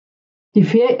Die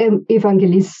vier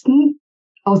Evangelisten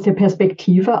aus der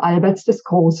Perspektive Alberts des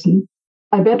Großen.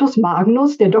 Albertus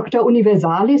Magnus, der Doctor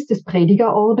Universalis des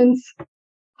Predigerordens,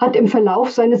 hat im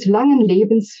Verlauf seines langen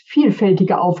Lebens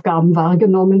vielfältige Aufgaben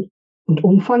wahrgenommen und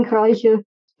umfangreiche,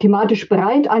 thematisch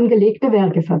breit angelegte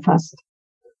Werke verfasst.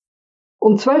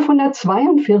 Um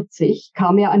 1242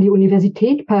 kam er an die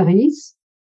Universität Paris,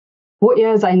 wo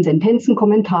er seinen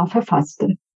Sentenzenkommentar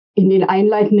verfasste. In den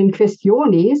einleitenden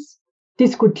Questiones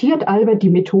diskutiert Albert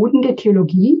die Methoden der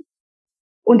Theologie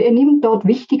und er nimmt dort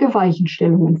wichtige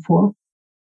Weichenstellungen vor.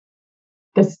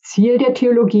 Das Ziel der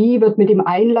Theologie wird mit dem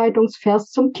Einleitungsvers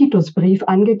zum Titusbrief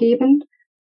angegeben,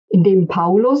 in dem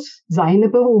Paulus seine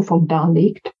Berufung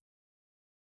darlegt.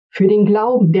 Für den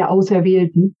Glauben der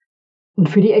Auserwählten und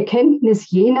für die Erkenntnis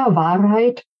jener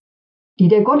Wahrheit, die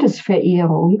der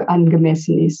Gottesverehrung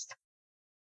angemessen ist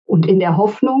und in der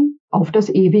Hoffnung auf das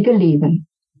ewige Leben.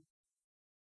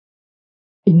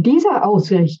 In dieser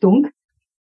Ausrichtung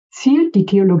zielt die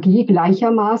Theologie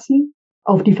gleichermaßen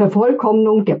auf die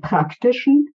Vervollkommnung der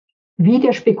praktischen wie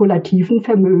der spekulativen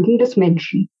Vermögen des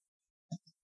Menschen.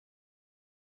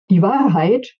 Die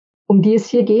Wahrheit, um die es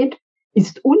hier geht,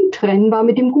 ist untrennbar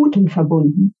mit dem Guten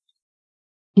verbunden.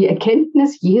 Die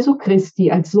Erkenntnis Jesu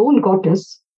Christi als Sohn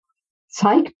Gottes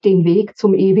zeigt den Weg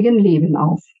zum ewigen Leben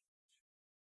auf.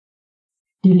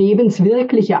 Die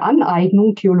lebenswirkliche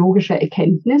Aneignung theologischer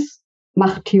Erkenntnis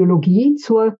macht Theologie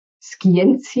zur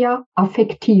Scientia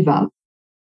affectiva,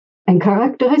 ein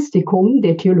Charakteristikum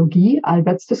der Theologie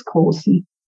Alberts des Großen.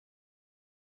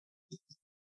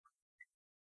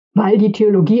 Weil die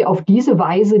Theologie auf diese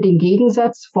Weise den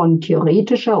Gegensatz von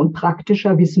theoretischer und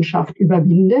praktischer Wissenschaft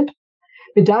überwindet,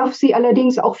 bedarf sie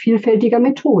allerdings auch vielfältiger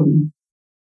Methoden.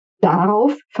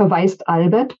 Darauf verweist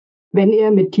Albert, wenn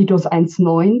er mit Titus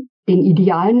 1,9 den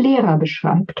idealen Lehrer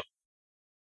beschreibt.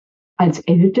 Als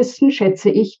Ältesten schätze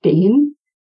ich den,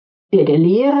 der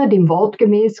Lehre dem Wort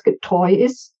gemäß getreu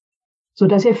ist, so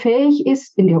dass er fähig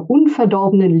ist, in der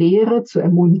unverdorbenen Lehre zu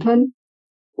ermuntern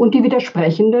und die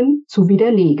Widersprechenden zu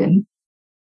widerlegen.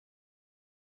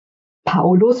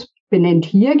 Paulus benennt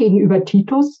hier gegenüber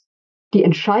Titus die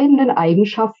entscheidenden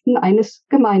Eigenschaften eines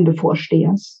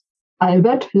Gemeindevorstehers.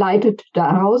 Albert leitet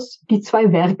daraus die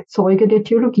zwei Werkzeuge der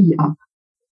Theologie ab,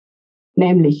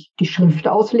 nämlich die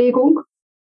Schriftauslegung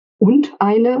und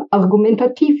eine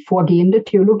argumentativ vorgehende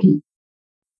Theologie.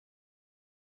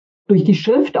 Durch die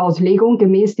Schriftauslegung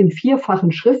gemäß dem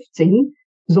vierfachen Schriftsinn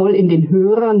soll in den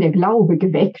Hörern der Glaube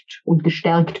geweckt und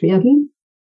gestärkt werden.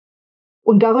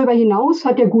 Und darüber hinaus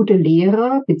hat der gute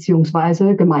Lehrer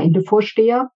bzw.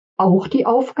 Gemeindevorsteher auch die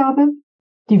Aufgabe,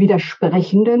 die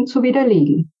Widersprechenden zu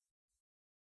widerlegen.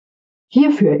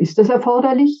 Hierfür ist es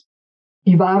erforderlich,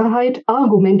 die Wahrheit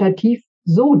argumentativ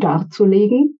so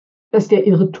darzulegen, dass der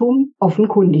Irrtum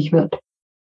offenkundig wird.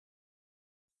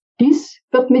 Dies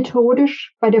wird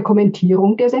methodisch bei der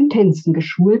Kommentierung der Sentenzen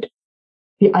geschult,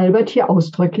 wie Albert hier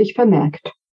ausdrücklich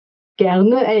vermerkt.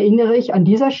 Gerne erinnere ich an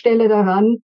dieser Stelle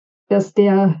daran, dass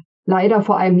der leider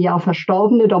vor einem Jahr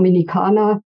verstorbene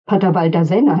Dominikaner Pater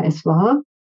Balthasar es war,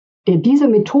 der diese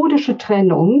methodische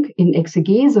Trennung in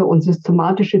Exegese und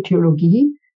systematische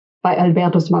Theologie bei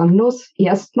Albertus Magnus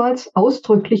erstmals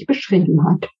ausdrücklich beschrieben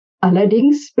hat.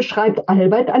 Allerdings beschreibt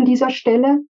Albert an dieser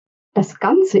Stelle das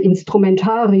ganze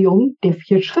Instrumentarium der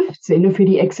vier Schriftsinne für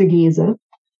die Exegese,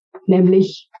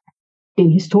 nämlich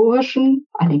den historischen,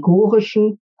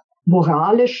 allegorischen,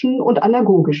 moralischen und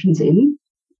anagogischen Sinn.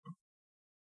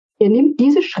 Er nimmt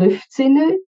diese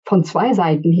Schriftsinne von zwei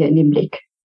Seiten her in den Blick.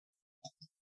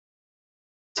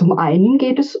 Zum einen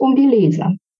geht es um die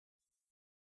Leser.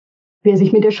 Wer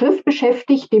sich mit der Schrift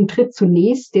beschäftigt, dem tritt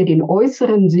zunächst der den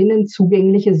äußeren Sinnen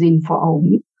zugängliche Sinn vor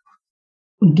Augen.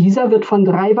 Und dieser wird von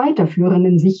drei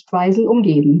weiterführenden Sichtweisen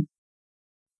umgeben.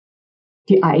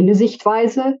 Die eine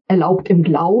Sichtweise erlaubt im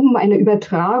Glauben eine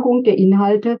Übertragung der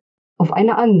Inhalte auf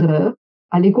eine andere,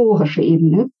 allegorische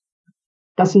Ebene.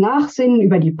 Das Nachsinnen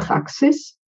über die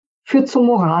Praxis führt zum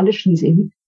moralischen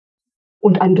Sinn.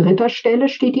 Und an dritter Stelle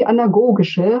steht die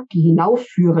anagogische, die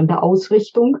hinaufführende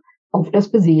Ausrichtung auf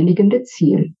das beseligende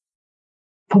Ziel.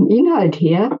 Vom Inhalt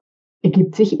her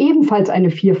ergibt sich ebenfalls eine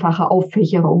vierfache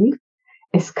Auffächerung.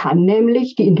 Es kann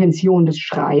nämlich die Intention des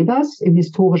Schreibers im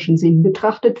historischen Sinn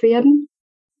betrachtet werden.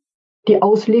 Die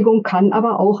Auslegung kann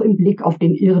aber auch im Blick auf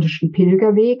den irdischen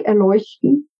Pilgerweg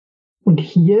erleuchten und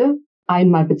hier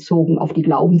einmal bezogen auf die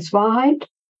Glaubenswahrheit,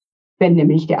 wenn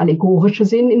nämlich der allegorische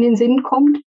Sinn in den Sinn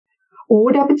kommt,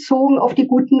 oder bezogen auf die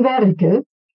guten Werke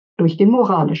durch den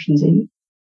moralischen Sinn.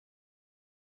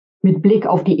 Mit Blick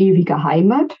auf die ewige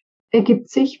Heimat ergibt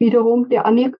sich wiederum der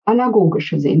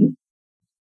anagogische Sinn.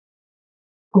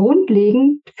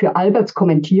 Grundlegend für Alberts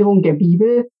Kommentierung der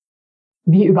Bibel,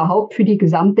 wie überhaupt für die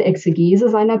gesamte Exegese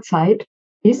seiner Zeit,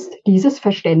 ist dieses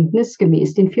Verständnis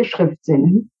gemäß den 4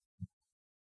 Schriftsinnen.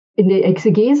 In der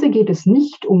Exegese geht es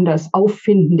nicht um das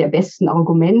Auffinden der besten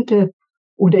Argumente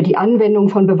oder die Anwendung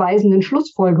von beweisenden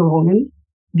Schlussfolgerungen,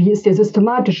 wie es der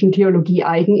systematischen Theologie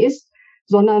eigen ist,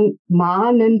 sondern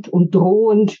mahnend und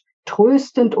drohend,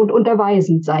 tröstend und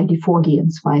unterweisend sei die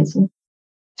Vorgehensweise.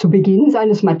 Zu Beginn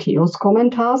seines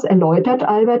Matthäus-Kommentars erläutert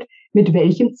Albert, mit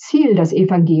welchem Ziel das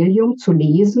Evangelium zu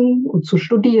lesen und zu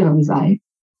studieren sei.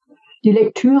 Die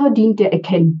Lektüre dient der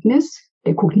Erkenntnis,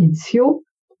 der Cognitio,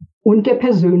 und der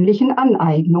persönlichen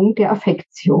Aneignung, der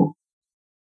Affectio.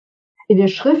 In der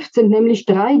Schrift sind nämlich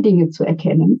 3 Dinge zu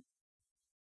erkennen.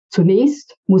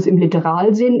 Zunächst muss im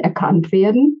Literalsinn erkannt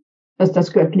werden, dass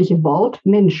das göttliche Wort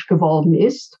Mensch geworden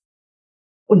ist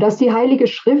und dass die Heilige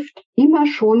Schrift immer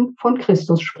schon von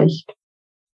Christus spricht.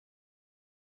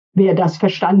 Wer das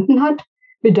verstanden hat,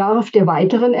 bedarf der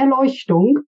weiteren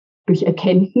Erleuchtung durch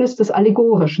Erkenntnis des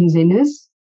allegorischen Sinnes,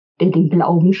 der den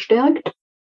Glauben stärkt,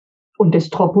 und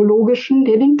des tropologischen,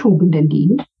 der den Tugenden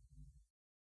dient.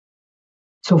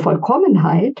 Zur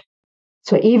Vollkommenheit,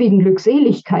 zur ewigen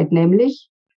Glückseligkeit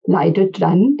nämlich, leitet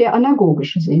dann der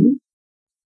anagogische Sinn.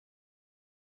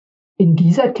 In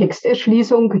dieser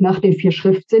Texterschließung nach den 4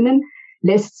 Schriftsinnen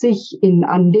lässt sich in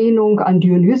Anlehnung an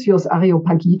Dionysius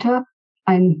Areopagita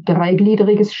ein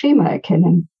 3gliedriges Schema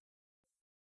erkennen.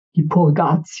 Die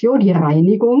Purgatio, die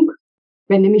Reinigung,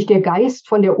 wenn nämlich der Geist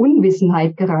von der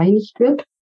Unwissenheit gereinigt wird,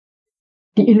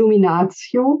 die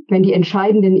Illuminatio, wenn die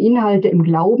entscheidenden Inhalte im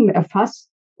Glauben erfasst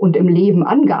und im Leben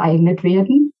angeeignet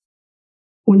werden,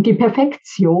 und die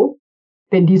Perfectio,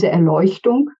 wenn diese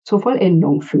Erleuchtung zur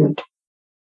Vollendung führt.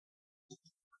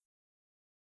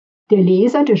 Der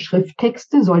Leser der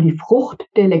Schrifttexte soll die Frucht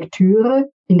der Lektüre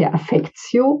in der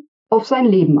Affectio auf sein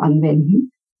Leben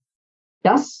anwenden.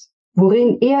 Das,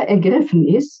 worin er ergriffen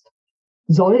ist,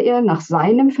 soll er nach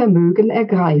seinem Vermögen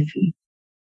ergreifen.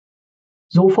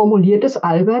 So formuliert es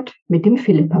Albert mit dem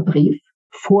Philipperbrief.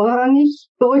 Vorrangig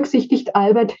berücksichtigt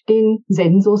Albert den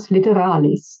Sensus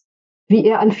literalis, wie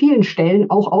er an vielen Stellen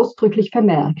auch ausdrücklich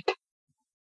vermerkt.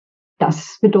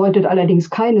 Das bedeutet allerdings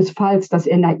keinesfalls, dass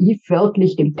er naiv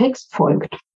wörtlich dem Text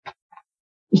folgt.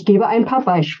 Ich gebe ein paar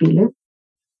Beispiele.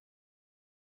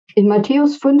 In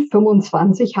Matthäus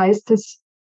 5,25 heißt es,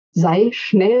 sei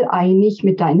schnell einig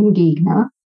mit deinem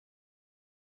Gegner.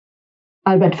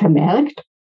 Albert vermerkt,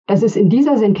 dass es in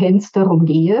dieser Sentenz darum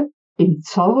gehe, den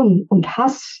Zorn und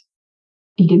Hass,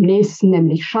 die dem Nächsten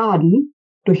nämlich schaden,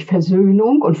 durch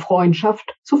Versöhnung und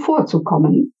Freundschaft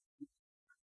zuvorzukommen.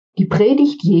 Die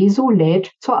Predigt Jesu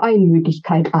lädt zur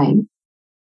Einmütigkeit ein.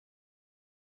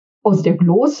 Aus der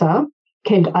Glossa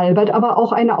kennt Albert aber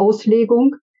auch eine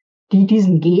Auslegung, die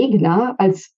diesen Gegner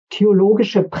als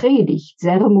theologische Predigt,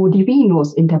 Sermo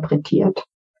Divinus, interpretiert.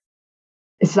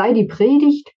 Es sei die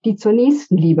Predigt, die zur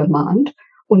Nächstenliebe mahnt,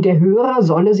 und der Hörer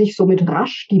solle sich somit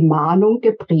rasch die Mahnung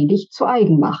der Predigt zu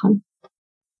eigen machen.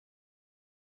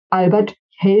 Albert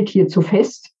hält hierzu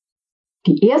fest,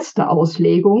 die erste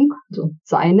Auslegung, also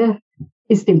seine,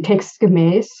 ist dem Text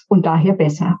gemäß und daher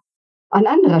besser. An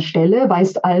anderer Stelle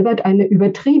weist Albert eine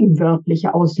übertrieben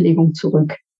wörtliche Auslegung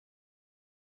zurück.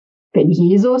 Wenn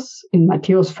Jesus in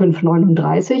Matthäus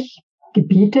 5,39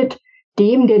 gebietet,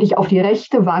 dem, der dich auf die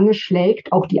rechte Wange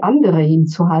schlägt, auch die andere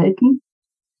hinzuhalten,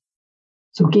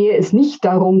 so gehe es nicht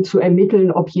darum zu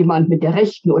ermitteln, ob jemand mit der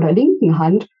rechten oder linken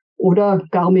Hand oder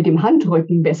gar mit dem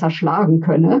Handrücken besser schlagen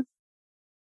könne,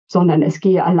 sondern es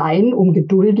gehe allein um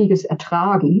geduldiges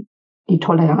Ertragen, die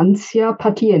Tolerantia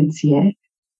patientiae.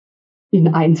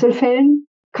 In Einzelfällen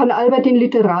kann Albert den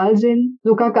Literalsinn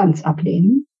sogar ganz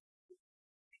ablehnen.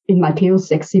 In Matthäus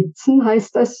 6,17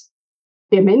 heißt es,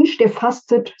 der Mensch, der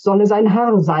fastet, solle sein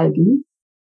Haar salben.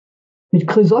 Mit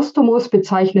Chrysostomus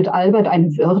bezeichnet Albert eine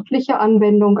wörtliche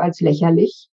Anwendung als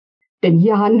lächerlich, denn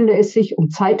hier handele es sich um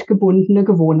zeitgebundene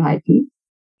Gewohnheiten.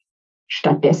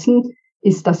 Stattdessen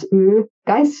ist das Öl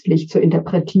geistlich zu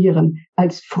interpretieren,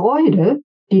 als Freude,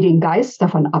 die den Geist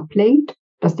davon ablenkt,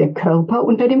 dass der Körper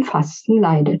unter dem Fasten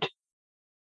leidet.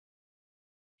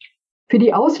 Für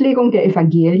die Auslegung der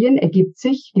Evangelien ergibt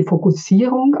sich die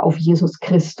Fokussierung auf Jesus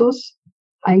Christus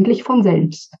eigentlich von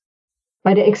selbst.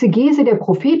 Bei der Exegese der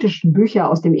prophetischen Bücher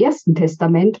aus dem Ersten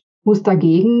Testament muss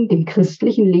dagegen dem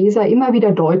christlichen Leser immer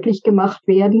wieder deutlich gemacht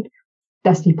werden,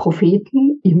 dass die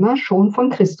Propheten immer schon von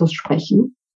Christus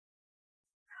sprechen.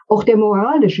 Auch der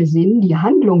moralische Sinn, die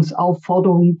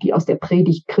Handlungsaufforderung, die aus der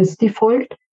Predigt Christi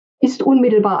folgt, ist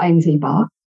unmittelbar einsehbar.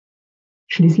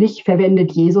 Schließlich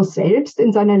verwendet Jesus selbst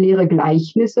in seiner Lehre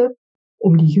Gleichnisse,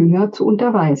 um die Jünger zu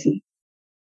unterweisen.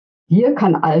 Hier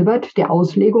kann Albert der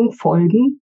Auslegung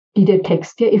folgen, die der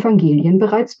Text der Evangelien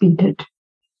bereits bietet.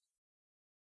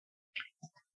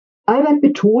 Albert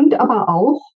betont aber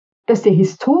auch, dass der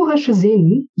historische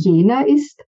Sinn jener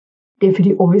ist, der für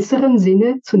die äußeren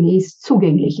Sinne zunächst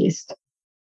zugänglich ist.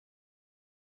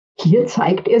 Hier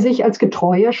zeigt er sich als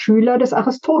getreuer Schüler des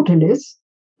Aristoteles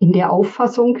in der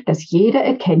Auffassung, dass jede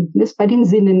Erkenntnis bei den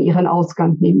Sinnen ihren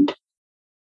Ausgang nimmt.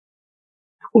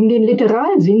 Um den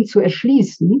Literalsinn zu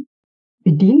erschließen,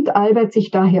 bedient Albert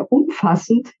sich daher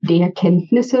umfassend der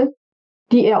Kenntnisse,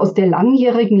 die er aus der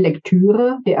langjährigen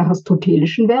Lektüre der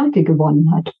aristotelischen Werke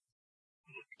gewonnen hat.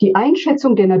 Die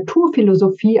Einschätzung der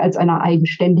Naturphilosophie als einer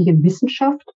eigenständigen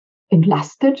Wissenschaft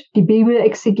entlastet die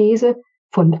Bibelexegese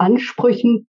von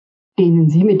Ansprüchen, denen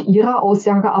sie mit ihrer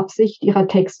Aussageabsicht ihrer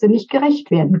Texte nicht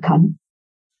gerecht werden kann.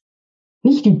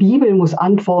 Nicht die Bibel muss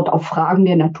Antwort auf Fragen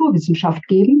der Naturwissenschaft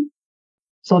geben,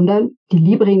 sondern die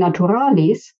Libri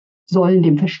Naturales sollen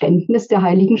dem Verständnis der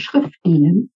Heiligen Schrift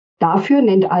dienen. Dafür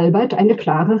nennt Albert eine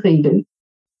klare Regel.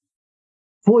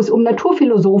 Wo es um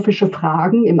naturphilosophische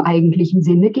Fragen im eigentlichen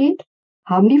Sinne geht,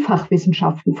 haben die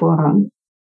Fachwissenschaften Vorrang.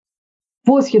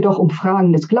 Wo es jedoch um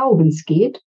Fragen des Glaubens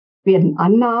geht, werden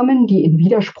Annahmen, die in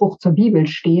Widerspruch zur Bibel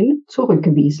stehen,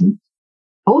 zurückgewiesen.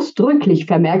 Ausdrücklich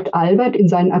vermerkt Albert in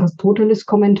seinen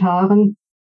Aristoteles-Kommentaren: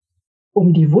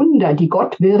 Um die Wunder, die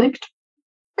Gott wirkt,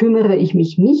 kümmere ich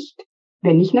mich nicht,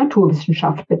 wenn ich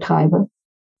Naturwissenschaft betreibe.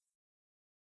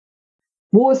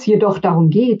 Wo es jedoch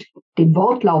darum geht, den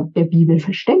Wortlaut der Bibel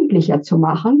verständlicher zu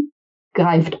machen,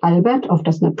 greift Albert auf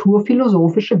das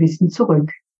naturphilosophische Wissen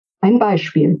zurück. Ein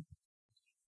Beispiel.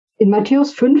 In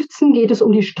Matthäus 15 geht es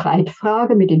um die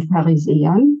Streitfrage mit den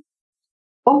Pharisäern,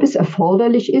 ob es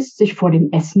erforderlich ist, sich vor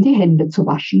dem Essen die Hände zu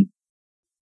waschen.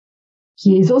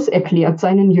 Jesus erklärt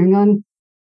seinen Jüngern: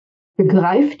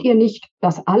 Begreift ihr nicht,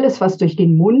 dass alles, was durch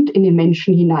den Mund in den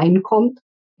Menschen hineinkommt,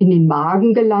 in den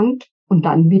Magen gelangt und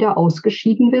dann wieder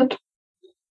ausgeschieden wird?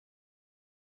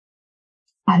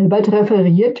 Albert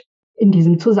referiert in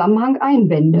diesem Zusammenhang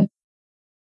Einwände.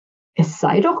 Es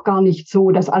sei doch gar nicht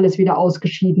so, dass alles wieder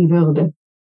ausgeschieden würde.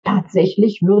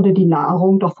 Tatsächlich würde die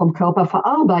Nahrung doch vom Körper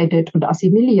verarbeitet und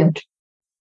assimiliert.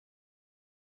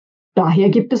 Daher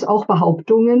gibt es auch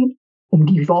Behauptungen, um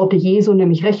die Worte Jesu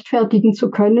nämlich rechtfertigen zu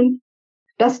können,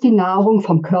 dass die Nahrung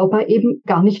vom Körper eben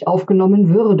gar nicht aufgenommen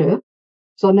würde,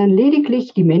 sondern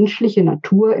lediglich die menschliche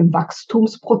Natur im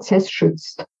Wachstumsprozess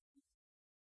schützt.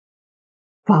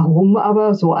 Warum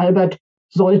aber, so Albert,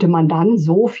 sollte man dann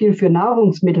so viel für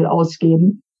Nahrungsmittel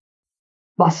ausgeben?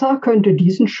 Wasser könnte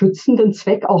diesen schützenden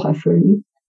Zweck auch erfüllen.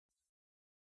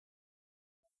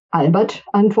 Albert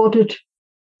antwortet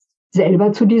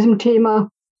selber zu diesem Thema: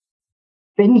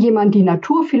 Wenn jemand die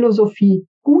Naturphilosophie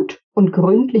gut und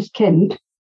gründlich kennt,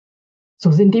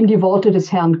 so sind ihm die Worte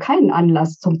des Herrn kein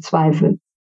Anlass zum Zweifel.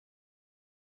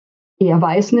 Er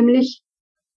weiß nämlich,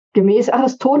 gemäß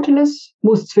Aristoteles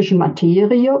muss zwischen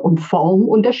Materie und Form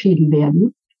unterschieden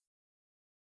werden.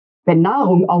 Wenn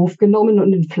Nahrung aufgenommen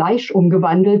und in Fleisch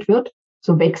umgewandelt wird,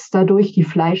 so wächst dadurch die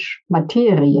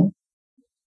Fleischmaterie.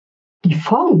 Die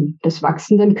Form des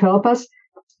wachsenden Körpers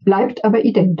bleibt aber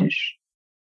identisch.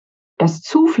 Das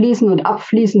Zufließen und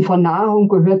Abfließen von Nahrung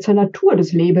gehört zur Natur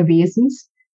des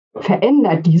Lebewesens,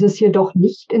 verändert dieses jedoch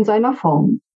nicht in seiner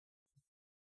Form.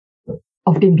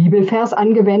 Auf den Bibelvers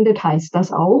angewendet heißt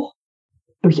das auch: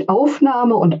 Durch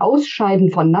Aufnahme und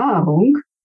Ausscheiden von Nahrung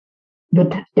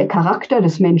wird der Charakter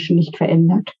des Menschen nicht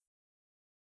verändert.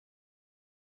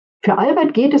 Für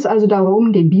Albert geht es also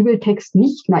darum, den Bibeltext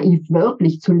nicht naiv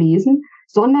wörtlich zu lesen,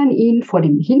 sondern ihn vor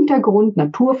dem Hintergrund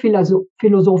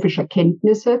naturphilosophischer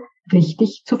Kenntnisse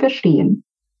richtig zu verstehen.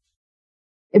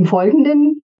 Im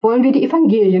Folgenden wollen wir die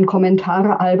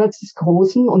Evangelienkommentare Alberts des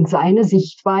Großen und seine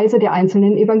Sichtweise der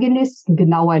einzelnen Evangelisten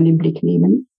genauer in den Blick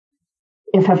nehmen.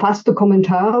 Er verfasste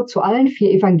Kommentare zu allen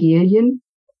 4 Evangelien,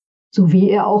 sowie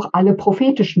er auch alle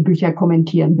prophetischen Bücher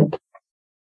kommentieren wird.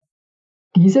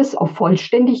 Dieses auf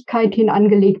Vollständigkeit hin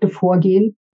angelegte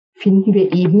Vorgehen finden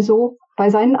wir ebenso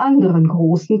bei seinen anderen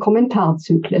großen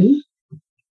Kommentarzyklen.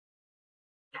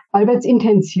 Alberts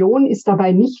Intention ist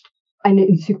dabei nicht eine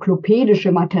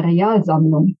enzyklopädische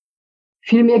Materialsammlung.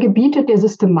 Vielmehr gebietet der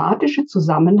systematische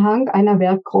Zusammenhang einer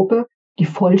Werkgruppe die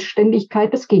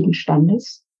Vollständigkeit des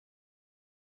Gegenstandes.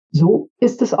 So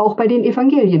ist es auch bei den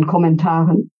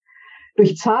Evangelienkommentaren.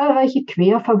 Durch zahlreiche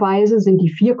Querverweise sind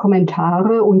die 4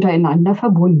 Kommentare untereinander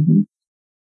verbunden.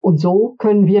 Und so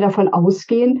können wir davon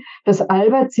ausgehen, dass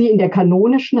Albert sie in der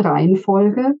kanonischen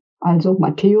Reihenfolge, also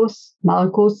Matthäus,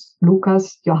 Markus,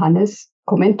 Lukas, Johannes,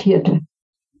 kommentierte.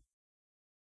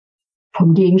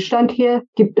 Vom Gegenstand her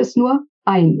gibt es nur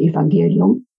ein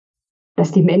Evangelium,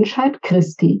 das die Menschheit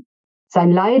Christi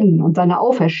sein Leiden und seine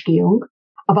Auferstehung,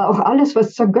 aber auch alles,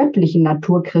 was zur göttlichen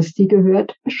Natur Christi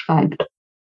gehört, beschreibt.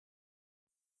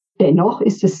 Dennoch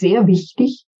ist es sehr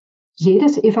wichtig,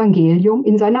 jedes Evangelium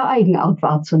in seiner Eigenart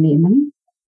wahrzunehmen.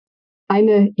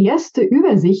 Eine erste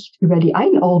Übersicht über die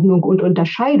Einordnung und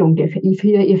Unterscheidung der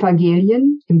 4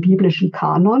 Evangelien im biblischen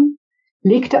Kanon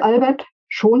legte Albert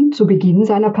schon zu Beginn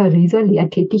seiner Pariser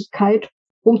Lehrtätigkeit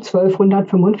um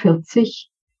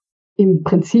 1245 im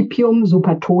Principium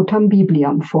super totam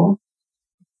Bibliam vor.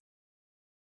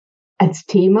 Als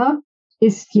Thema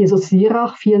ist Jesus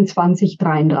Sirach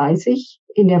 24,33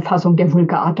 in der Fassung der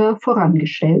Vulgata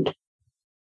vorangestellt.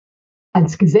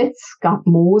 Als Gesetz gab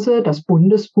Mose das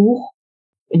Bundesbuch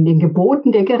in den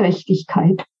Geboten der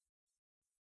Gerechtigkeit,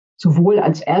 sowohl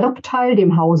als Erbteil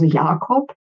dem Hause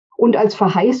Jakob und als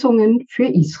Verheißungen für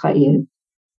Israel.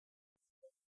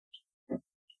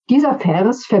 Dieser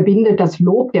Vers verbindet das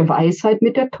Lob der Weisheit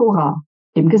mit der Tora,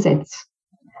 dem Gesetz.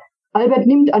 Albert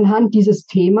nimmt anhand dieses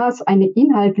Themas eine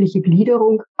inhaltliche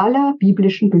Gliederung aller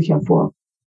biblischen Bücher vor.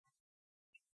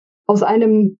 Aus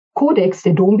einem Kodex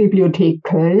der Dombibliothek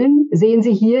Köln sehen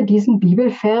Sie hier diesen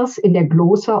Bibelvers in der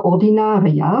Glossa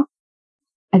Ordinaria,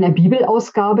 einer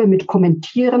Bibelausgabe mit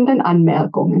kommentierenden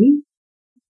Anmerkungen.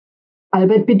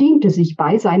 Albert bediente sich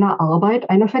bei seiner Arbeit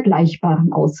einer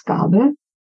vergleichbaren Ausgabe.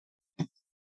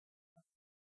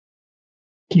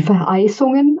 Die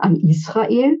Verheißungen an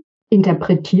Israel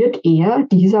interpretiert er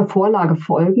dieser Vorlage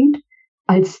folgend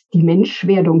als die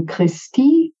Menschwerdung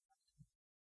Christi,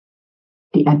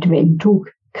 die Adventu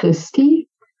Christi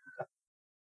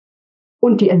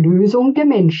und die Erlösung der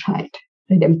Menschheit,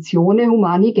 Redemptione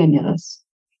Humani Generis.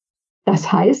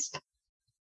 Das heißt,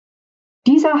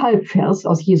 dieser Halbvers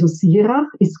aus Jesus Sirach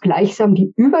ist gleichsam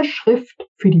die Überschrift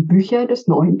für die Bücher des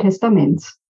Neuen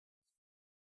Testaments.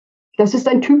 Das ist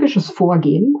ein typisches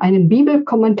Vorgehen. Einen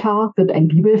Bibelkommentar wird ein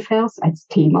Bibelvers als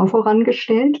Thema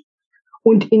vorangestellt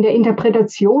und in der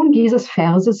Interpretation dieses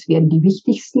Verses werden die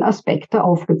wichtigsten Aspekte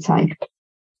aufgezeigt.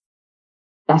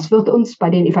 Das wird uns bei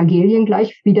den Evangelien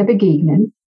gleich wieder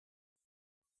begegnen.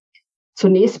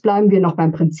 Zunächst bleiben wir noch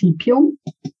beim Prinzipium.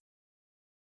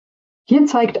 Hier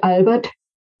zeigt Albert,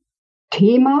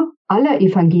 Thema aller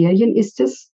Evangelien ist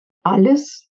es,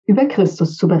 alles über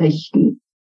Christus zu berichten.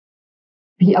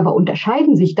 Wie aber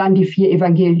unterscheiden sich dann die 4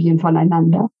 Evangelien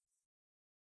voneinander?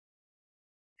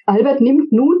 Albert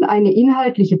nimmt nun eine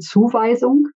inhaltliche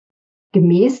Zuweisung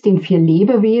gemäß den 4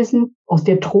 Lebewesen aus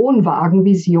der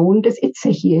Thronwagenvision des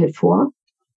Ezechiel vor.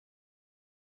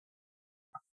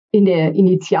 In der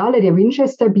Initiale der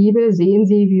Winchester Bibel sehen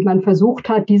Sie, wie man versucht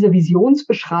hat, diese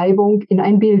Visionsbeschreibung in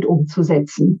ein Bild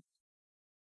umzusetzen.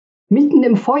 Mitten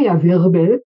im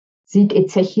Feuerwirbel sieht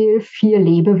Ezechiel 4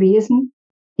 Lebewesen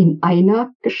in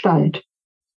einer Gestalt.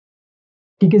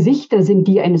 Die Gesichter sind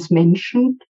die eines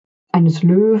Menschen, eines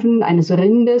Löwen, eines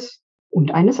Rindes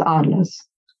und eines Adlers.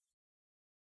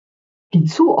 Die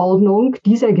Zuordnung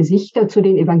dieser Gesichter zu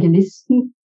den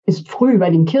Evangelisten ist früh bei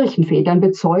den Kirchenvätern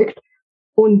bezeugt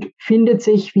und findet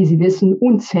sich, wie Sie wissen,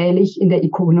 unzählig in der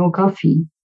Ikonographie.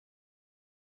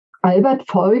 Albert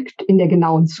folgt in der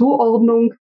genauen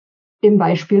Zuordnung dem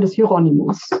Beispiel des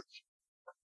Hieronymus.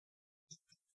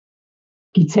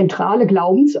 Die zentrale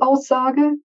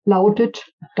Glaubensaussage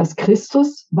lautet, dass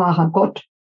Christus wahrer Gott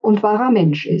und wahrer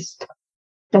Mensch ist.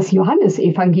 Das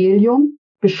Johannesevangelium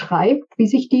beschreibt, wie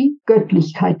sich die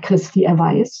Göttlichkeit Christi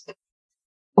erweist.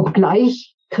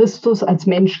 Obgleich Christus als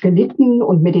Mensch gelitten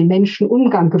und mit den Menschen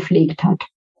Umgang gepflegt hat.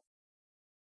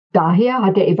 Daher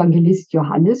hat der Evangelist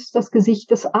Johannes das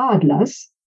Gesicht des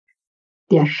Adlers,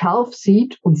 der scharf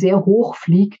sieht und sehr hoch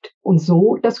fliegt und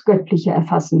so das Göttliche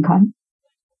erfassen kann.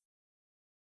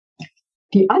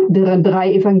 Die anderen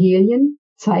 3 Evangelien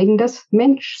zeigen das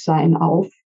Menschsein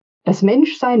auf, das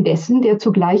Menschsein dessen, der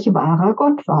zugleich wahrer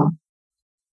Gott war.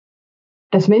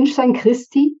 Das Menschsein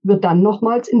Christi wird dann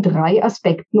nochmals in 3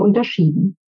 Aspekten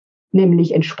unterschieden,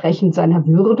 nämlich entsprechend seiner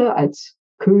Würde als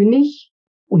König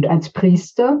und als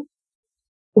Priester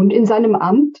und in seinem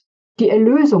Amt die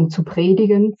Erlösung zu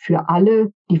predigen für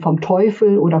alle, die vom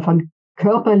Teufel oder von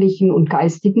körperlichen und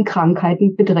geistigen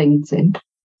Krankheiten bedrängt sind.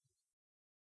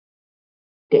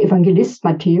 Der Evangelist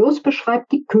Matthäus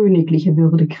beschreibt die königliche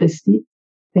Würde Christi,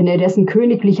 wenn er dessen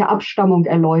königliche Abstammung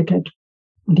erläutert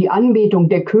und die Anbetung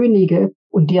der Könige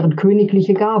und deren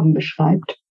königliche Gaben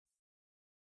beschreibt.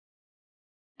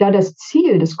 Da das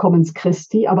Ziel des Kommens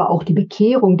Christi aber auch die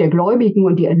Bekehrung der Gläubigen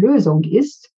und die Erlösung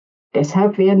ist,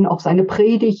 deshalb werden auch seine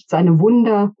Predigt, seine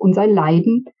Wunder und sein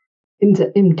Leiden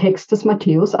im Text des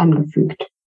Matthäus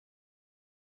angefügt.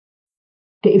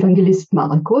 Der Evangelist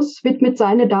Markus widmet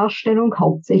seine Darstellung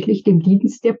hauptsächlich dem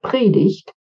Dienst der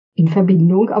Predigt in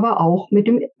Verbindung aber auch mit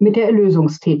der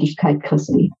Erlösungstätigkeit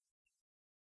Christi.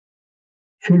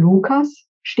 Für Lukas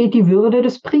steht die Würde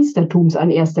des Priestertums an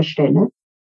erster Stelle.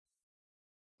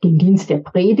 Den Dienst der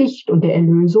Predigt und der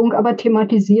Erlösung aber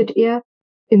thematisiert er,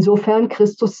 insofern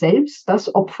Christus selbst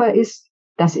das Opfer ist,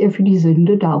 das er für die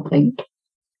Sünde darbringt.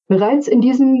 Bereits in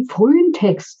diesem frühen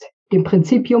Text, dem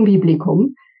Principium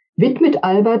Biblicum, widmet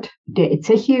Albert der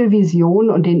Ezechiel-Vision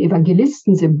und den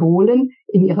Evangelisten-Symbolen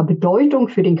in ihrer Bedeutung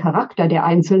für den Charakter der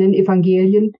einzelnen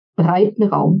Evangelien breiten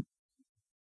Raum.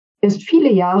 Erst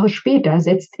viele Jahre später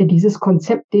setzt er dieses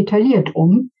Konzept detailliert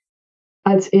um,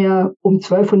 als er um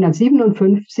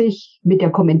 1257 mit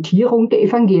der Kommentierung der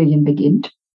Evangelien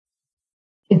beginnt.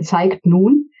 Er zeigt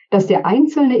nun, dass der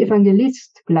einzelne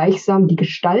Evangelist gleichsam die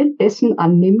Gestalt dessen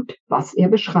annimmt, was er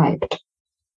beschreibt.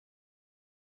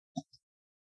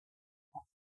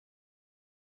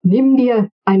 Nimm dir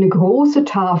eine große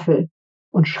Tafel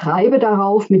und schreibe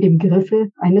darauf mit dem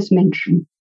Griffel eines Menschen.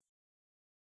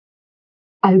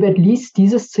 Albert liest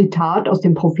dieses Zitat aus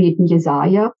dem Propheten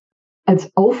Jesaja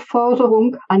als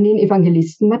Aufforderung an den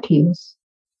Evangelisten Matthäus.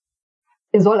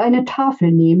 Er soll eine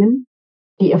Tafel nehmen,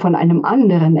 die er von einem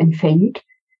anderen empfängt,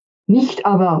 nicht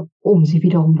aber, um sie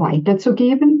wiederum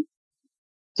weiterzugeben,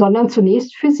 sondern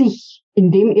zunächst für sich,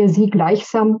 indem er sie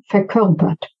gleichsam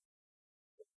verkörpert.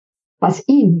 Was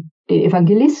ihn, den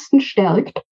Evangelisten,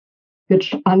 stärkt,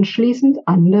 wird anschließend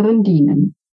anderen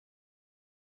dienen.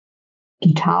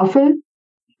 Die Tafel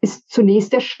ist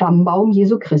zunächst der Stammbaum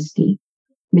Jesu Christi,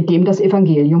 mit dem das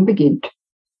Evangelium beginnt.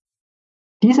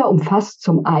 Dieser umfasst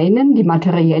zum einen die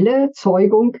materielle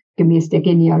Zeugung gemäß der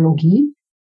Genealogie,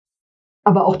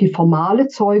 aber auch die formale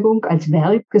Zeugung als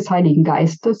Werk des Heiligen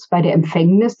Geistes bei der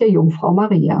Empfängnis der Jungfrau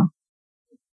Maria.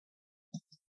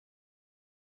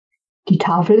 Die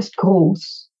Tafel ist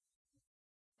groß.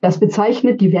 Das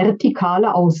bezeichnet die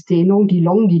vertikale Ausdehnung, die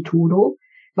Longitudo,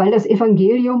 weil das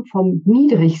Evangelium vom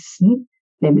niedrigsten,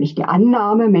 nämlich der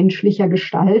Annahme menschlicher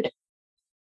Gestalt,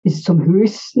 bis zum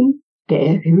höchsten, der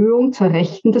Erhöhung zur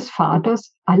Rechten des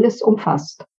Vaters, alles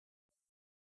umfasst.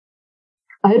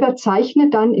 Albert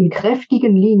zeichnet dann in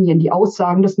kräftigen Linien die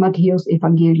Aussagen des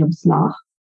Matthäus-Evangeliums nach.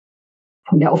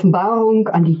 Von der Offenbarung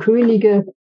an die Könige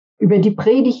über die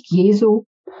Predigt Jesu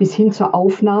bis hin zur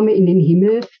Aufnahme in den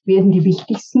Himmel werden die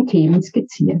wichtigsten Themen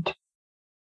skizziert.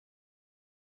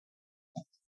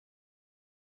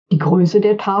 Die Größe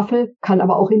der Tafel kann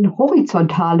aber auch in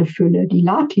horizontale Fülle, die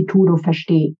Latitudo,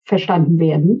 verstanden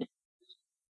werden.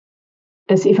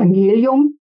 Das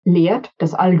Evangelium lehrt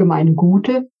das allgemeine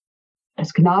Gute,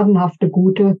 das gnadenhafte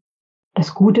Gute,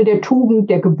 das Gute der Tugend,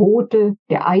 der Gebote,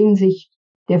 der Einsicht,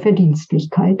 der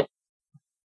Verdienstlichkeit.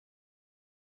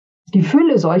 Die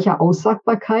Fülle solcher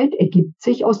Aussagbarkeit ergibt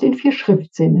sich aus den 4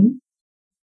 Schriftsinnen.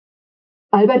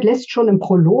 Albert lässt schon im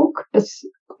Prolog des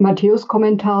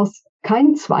Matthäus-Kommentars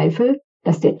keinen Zweifel,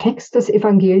 dass der Text des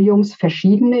Evangeliums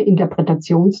verschiedene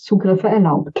Interpretationszugriffe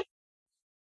erlaubt.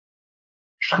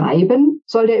 Schreiben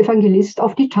soll der Evangelist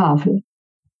auf die Tafel,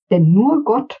 denn nur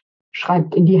Gott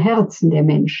schreibt in die Herzen der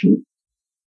Menschen.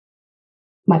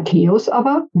 Matthäus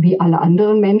aber, wie alle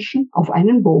anderen Menschen, auf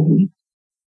einen Bogen.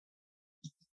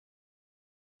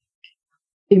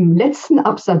 Im letzten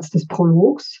Absatz des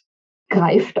Prologs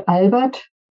greift Albert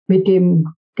mit dem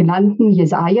genannten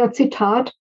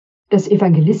Jesaja-Zitat das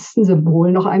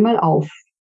Evangelistensymbol noch einmal auf.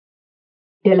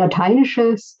 Der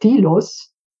lateinische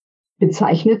Stilus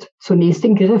bezeichnet zunächst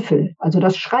den Griffel, also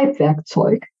das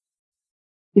Schreibwerkzeug.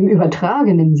 Im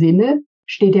übertragenen Sinne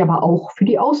steht er aber auch für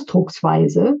die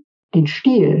Ausdrucksweise, den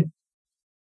Stil.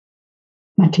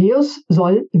 Matthäus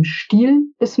soll im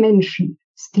Stil des Menschen,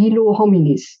 stilo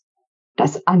hominis,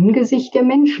 das Angesicht der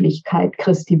Menschlichkeit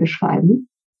Christi beschreiben.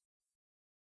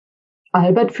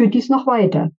 Albert führt dies noch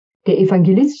weiter. Der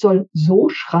Evangelist soll so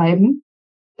schreiben,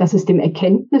 dass es dem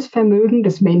Erkenntnisvermögen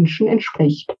des Menschen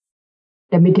entspricht,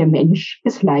 damit der Mensch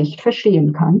es leicht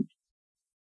verstehen kann.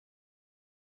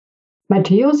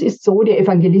 Matthäus ist so der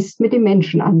Evangelist mit dem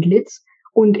Menschenantlitz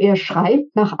und er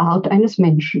schreibt nach Art eines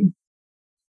Menschen.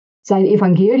 Sein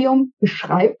Evangelium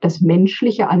beschreibt das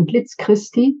menschliche Antlitz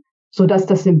Christi, sodass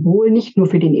das Symbol nicht nur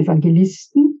für den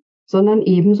Evangelisten, sondern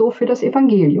ebenso für das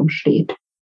Evangelium steht.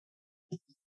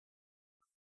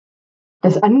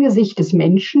 Das Angesicht des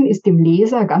Menschen ist dem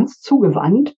Leser ganz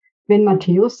zugewandt, wenn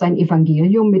Matthäus sein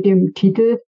Evangelium mit dem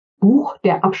Titel Buch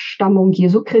der Abstammung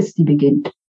Jesu Christi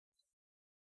beginnt.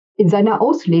 In seiner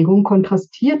Auslegung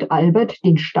kontrastiert Albert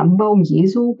den Stammbaum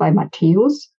Jesu bei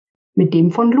Matthäus mit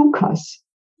dem von Lukas,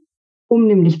 um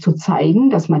nämlich zu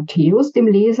zeigen, dass Matthäus dem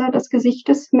Leser das Gesicht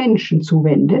des Menschen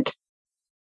zuwendet.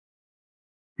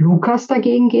 Lukas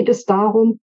dagegen geht es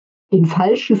darum, den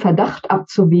falschen Verdacht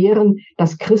abzuwehren,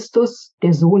 dass Christus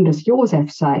der Sohn des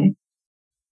Josef sei.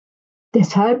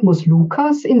 Deshalb muss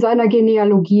Lukas in seiner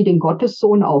Genealogie den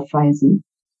Gottessohn aufweisen.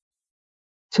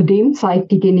 Zudem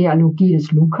zeigt die Genealogie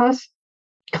des Lukas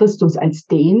Christus als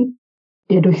den,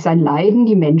 der durch sein Leiden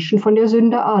die Menschen von der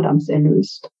Sünde Adams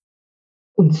erlöst.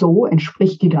 Und so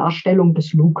entspricht die Darstellung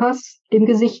des Lukas dem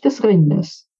Gesicht des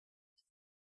Rindes.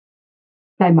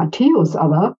 Bei Matthäus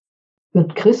aber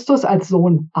wird Christus als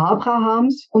Sohn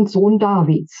Abrahams und Sohn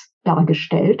Davids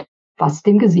dargestellt, was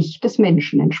dem Gesicht des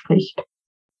Menschen entspricht.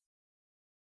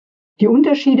 Die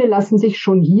Unterschiede lassen sich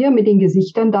schon hier mit den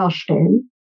Gesichtern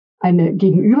darstellen. Eine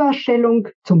Gegenüberstellung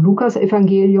zum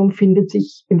Lukasevangelium findet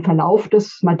sich im Verlauf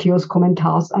des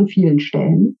Matthäus-Kommentars an vielen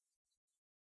Stellen.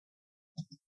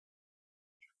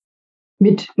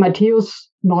 Mit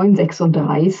Matthäus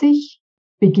 9,36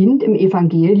 beginnt im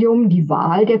Evangelium die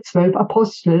Wahl der 12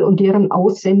 Apostel und deren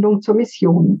Aussendung zur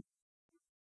Mission.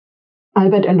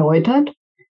 Albert erläutert,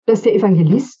 dass der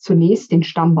Evangelist zunächst den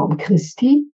Stammbaum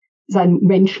Christi, seinem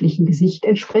menschlichen Gesicht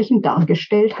entsprechend,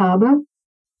 dargestellt habe.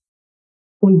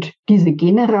 Und diese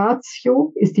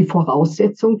Generatio ist die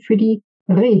Voraussetzung für die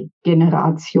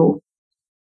Regeneratio,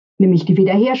 nämlich die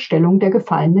Wiederherstellung der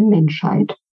gefallenen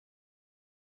Menschheit.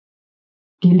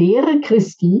 Die Lehre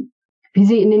Christi, wie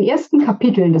sie in den ersten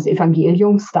Kapiteln des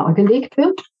Evangeliums dargelegt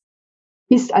wird,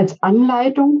 ist als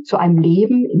Anleitung zu einem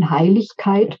Leben in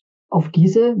Heiligkeit auf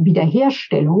diese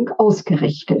Wiederherstellung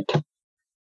ausgerichtet.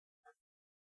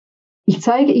 Ich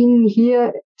zeige Ihnen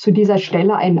hier zu dieser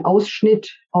Stelle einen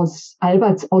Ausschnitt aus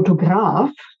Alberts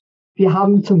Autograph. Wir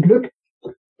haben zum Glück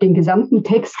den gesamten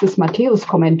Text des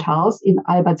Matthäus-Kommentars in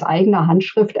Alberts eigener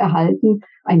Handschrift erhalten,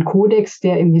 ein Kodex,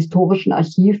 der im Historischen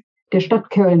Archiv der Stadt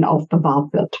Köln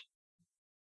aufbewahrt wird.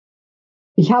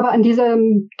 Ich habe an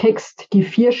diesem Text die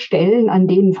 4 Stellen, an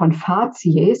denen von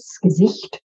Facies,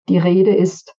 Gesicht, die Rede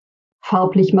ist,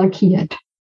 farblich markiert.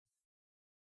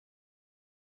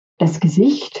 Das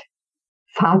Gesicht,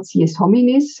 Facies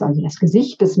hominis, also das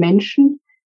Gesicht des Menschen,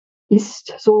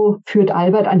 ist, so führt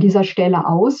Albert an dieser Stelle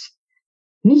aus,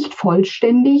 nicht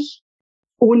vollständig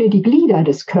ohne die Glieder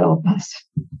des Körpers.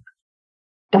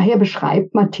 Daher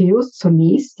beschreibt Matthäus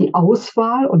zunächst die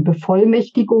Auswahl und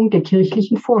Bevollmächtigung der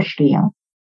kirchlichen Vorsteher.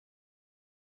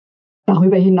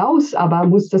 Darüber hinaus aber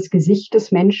muss das Gesicht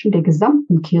des Menschen der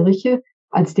gesamten Kirche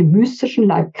als dem mystischen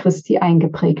Leib Christi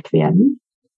eingeprägt werden.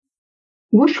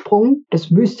 Ursprung des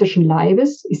mystischen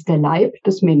Leibes ist der Leib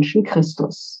des Menschen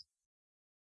Christus.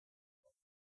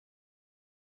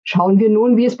 Schauen wir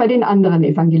nun, wie es bei den anderen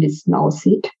Evangelisten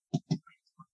aussieht.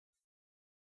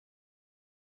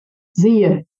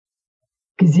 Siehe,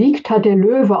 gesiegt hat der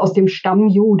Löwe aus dem Stamm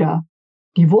Juda,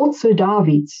 die Wurzel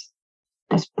Davids,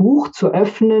 das Buch zu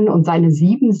öffnen und seine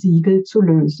 7 Siegel zu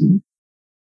lösen.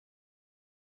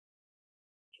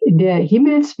 In der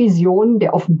Himmelsvision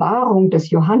der Offenbarung des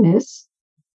Johannes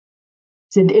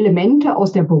sind Elemente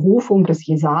aus der Berufung des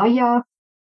Jesaja,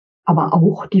 aber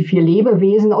auch die 4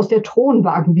 Lebewesen aus der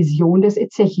Thronwagenvision des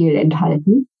Ezechiel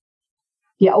enthalten.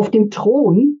 Der auf dem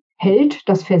Thron hält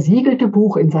das versiegelte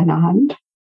Buch in seiner Hand,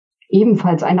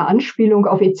 ebenfalls eine Anspielung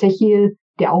auf Ezechiel,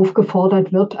 der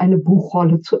aufgefordert wird, eine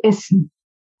Buchrolle zu essen.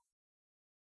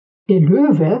 Der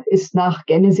Löwe ist nach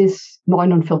Genesis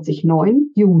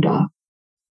 49,9 Juda.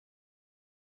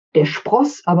 Der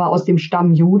Spross aber aus dem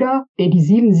Stamm Juda, der die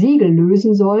 7 Siegel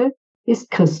lösen soll, ist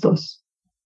Christus,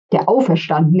 der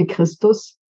auferstandene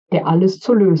Christus, der alles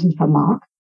zu lösen vermag.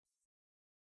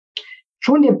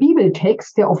 Schon der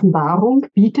Bibeltext der Offenbarung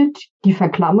bietet die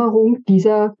Verklammerung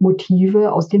dieser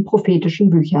Motive aus den prophetischen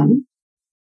Büchern.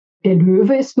 Der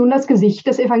Löwe ist nun das Gesicht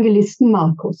des Evangelisten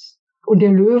Markus und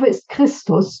der Löwe ist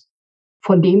Christus,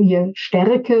 von dem hier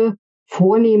Stärke,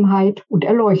 Vornehmheit und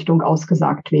Erleuchtung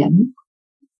ausgesagt werden.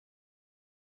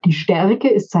 Die Stärke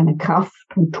ist seine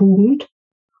Kraft und Tugend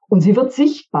und sie wird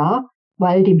sichtbar,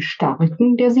 weil dem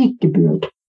Starken der Sieg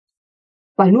gebührt.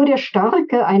 Weil nur der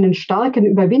Starke einen Starken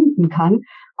überwinden kann,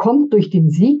 kommt durch den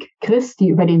Sieg Christi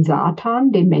über den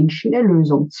Satan den Menschen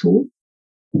Erlösung zu.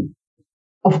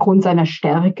 Aufgrund seiner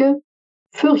Stärke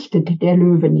fürchtet der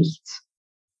Löwe nichts.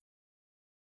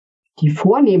 Die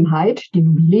Vornehmheit, die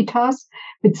Nobilitas,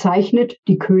 bezeichnet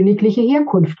die königliche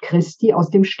Herkunft Christi aus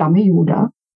dem Stamme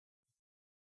Juda.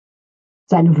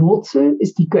 Seine Wurzel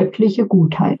ist die göttliche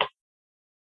Gutheit.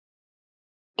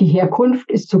 Die Herkunft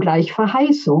ist zugleich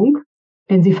Verheißung,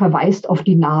 denn sie verweist auf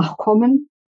die Nachkommen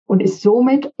und ist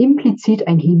somit implizit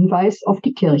ein Hinweis auf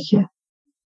die Kirche.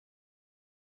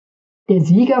 Der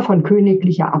Sieger von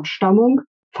königlicher Abstammung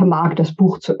vermag das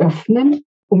Buch zu öffnen,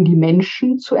 um die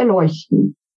Menschen zu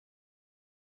erleuchten.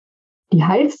 Die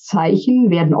Heilszeichen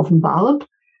werden offenbart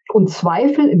und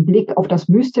Zweifel im Blick auf das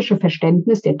mystische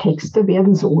Verständnis der Texte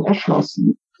werden so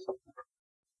erschlossen.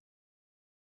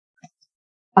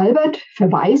 Albert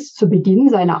verweist zu Beginn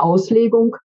seiner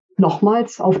Auslegung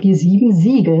nochmals auf die 7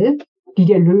 Siegel, die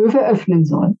der Löwe öffnen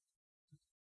soll.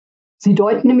 Sie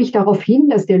deuten nämlich darauf hin,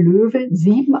 dass der Löwe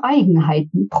 7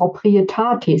 Eigenheiten,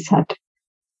 Proprietates hat,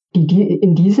 die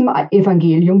in diesem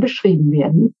Evangelium beschrieben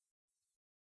werden.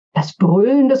 Das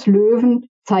Brüllen des Löwen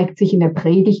zeigt sich in der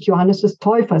Predigt Johannes des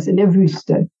Täufers in der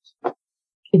Wüste.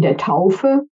 In der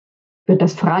Taufe wird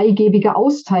das freigebige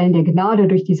Austeilen der Gnade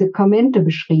durch die Sakramente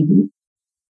beschrieben.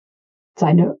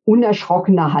 Seine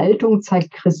unerschrockene Haltung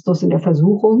zeigt Christus in der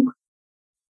Versuchung.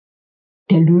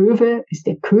 Der Löwe ist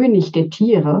der König der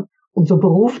Tiere und so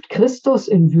beruft Christus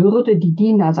in Würde die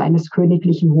Diener seines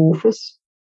königlichen Hofes.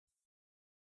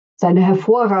 Seine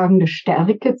hervorragende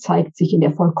Stärke zeigt sich in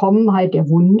der Vollkommenheit der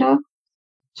Wunder,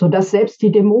 so dass selbst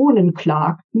die Dämonen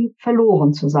klagten,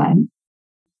 verloren zu sein.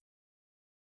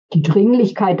 Die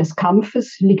Dringlichkeit des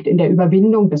Kampfes liegt in der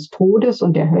Überwindung des Todes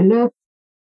und der Hölle,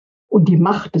 und die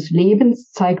Macht des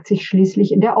Lebens zeigt sich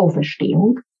schließlich in der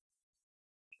Auferstehung.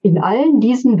 In allen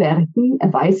diesen Werken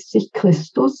erweist sich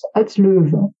Christus als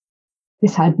Löwe,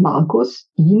 weshalb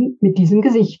Markus ihn mit diesem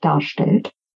Gesicht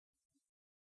darstellt.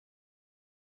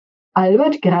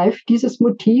 Albert greift dieses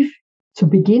Motiv zu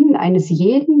Beginn eines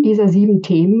jeden dieser 7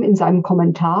 Themen in seinem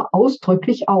Kommentar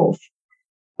ausdrücklich auf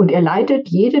und er leitet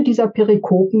jede dieser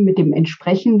Perikopen mit dem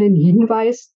entsprechenden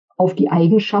Hinweis auf die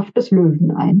Eigenschaft des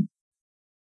Löwen ein.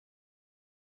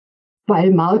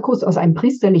 Weil Markus aus einem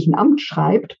priesterlichen Amt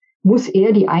schreibt, muss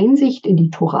er die Einsicht in die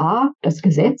Torah, das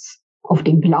Gesetz, auf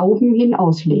den Glauben hin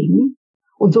auslegen.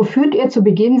 Und so führt er zu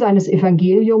Beginn seines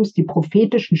Evangeliums die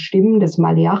prophetischen Stimmen des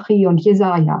Maleachi und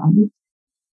Jesaja an.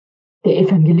 Der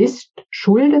Evangelist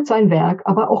schuldet sein Werk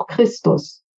aber auch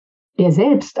Christus, der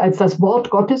selbst als das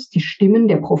Wort Gottes die Stimmen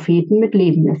der Propheten mit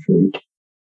Leben erfüllt.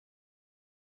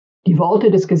 Die Worte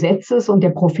des Gesetzes und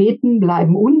der Propheten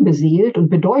bleiben unbeseelt und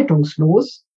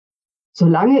bedeutungslos,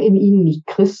 solange in ihnen nicht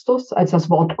Christus als das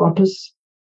Wort Gottes,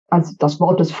 als das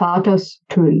Wort des Vaters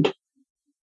tönt.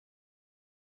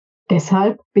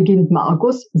 Deshalb beginnt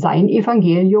Markus sein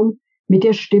Evangelium mit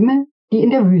der Stimme, die in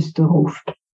der Wüste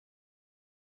ruft.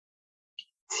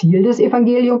 Ziel des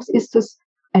Evangeliums ist es,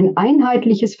 ein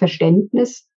einheitliches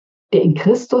Verständnis der in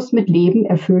Christus mit Leben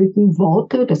erfüllten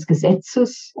Worte des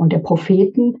Gesetzes und der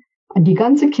Propheten an die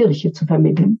ganze Kirche zu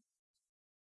vermitteln.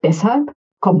 Deshalb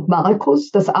kommt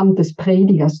Markus das Amt des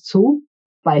Predigers zu,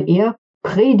 weil er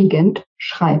predigend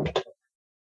schreibt.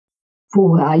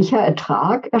 Wo reicher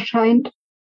Ertrag erscheint,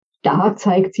 da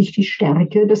zeigt sich die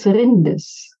Stärke des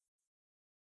Rindes.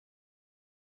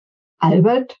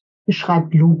 Albert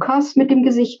beschreibt Lukas mit dem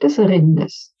Gesicht des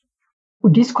Rindes.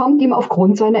 Und dies kommt ihm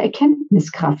aufgrund seiner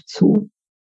Erkenntniskraft zu.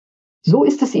 So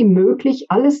ist es ihm möglich,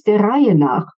 alles der Reihe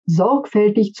nach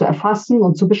sorgfältig zu erfassen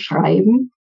und zu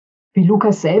beschreiben, wie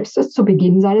Lukas selbst es zu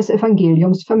Beginn seines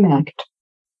Evangeliums vermerkt.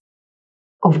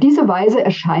 Auf diese Weise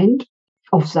erscheint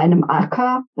auf seinem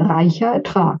Acker reicher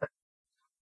Ertrag.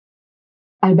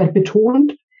 Albert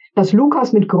betont, dass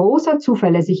Lukas mit großer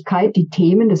Zuverlässigkeit die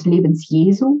Themen des Lebens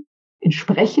Jesu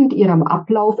entsprechend ihrem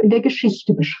Ablauf in der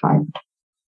Geschichte beschreibt.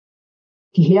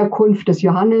 Die Herkunft des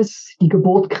Johannes, die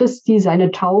Geburt Christi,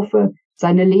 seine Taufe,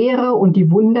 seine Lehre und die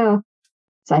Wunder,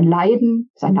 sein Leiden,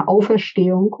 seine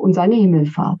Auferstehung und seine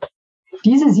Himmelfahrt.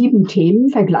 Diese 7 Themen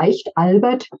vergleicht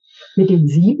Albert mit den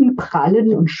 7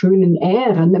 prallen und schönen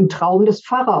Ähren im Traum des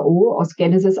Pharao aus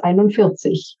Genesis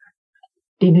 41,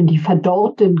 denen die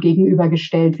Verdorrten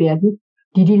gegenübergestellt werden,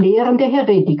 die die Lehren der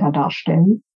Heretiker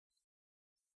darstellen.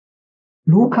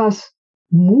 Lukas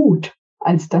Mut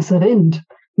als das Rind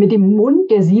mit dem Mund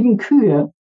der 7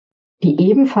 Kühe, die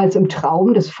ebenfalls im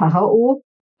Traum des Pharao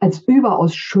als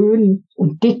überaus schön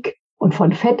und dick und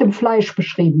von fettem Fleisch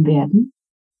beschrieben werden.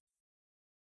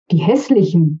 Die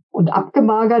hässlichen und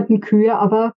abgemagerten Kühe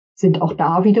aber sind auch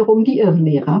da wiederum die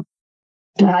Irrlehrer.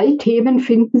 3 Themen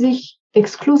finden sich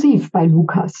exklusiv bei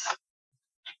Lukas.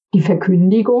 Die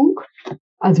Verkündigung,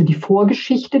 also die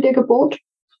Vorgeschichte der Geburt,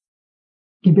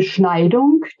 die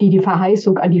Beschneidung, die die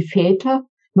Verheißung an die Väter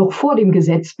noch vor dem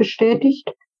Gesetz bestätigt,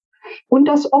 und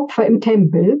das Opfer im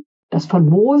Tempel, das von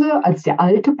Mose als der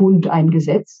alte Bund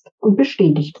eingesetzt und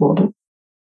bestätigt wurde.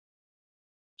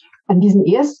 An diesen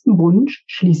ersten Bund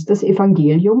schließt das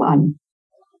Evangelium an.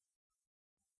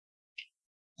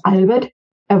 Albert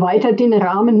erweitert den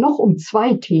Rahmen noch um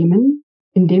 2 Themen,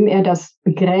 indem er das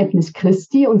Begräbnis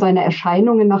Christi und seine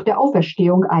Erscheinungen nach der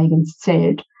Auferstehung eigens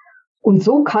zählt. Und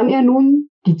so kann er nun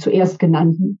die zuerst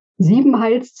genannten 7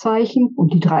 Heilszeichen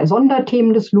und die 3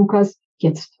 Sonderthemen des Lukas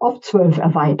jetzt auf 12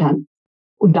 erweitern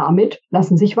Und damit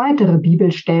lassen sich weitere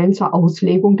Bibelstellen zur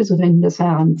Auslegung des Rindes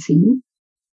heranziehen.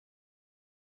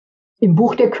 Im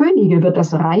Buch der Könige wird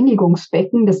das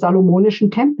Reinigungsbecken des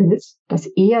salomonischen Tempels, das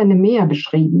eherne Meer,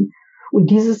 beschrieben. Und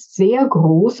dieses sehr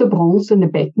große bronzene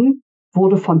Becken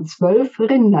wurde von 12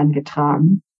 Rindern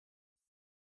getragen.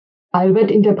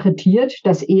 Albert interpretiert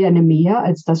das eherne Meer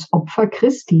als das Opfer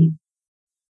Christi.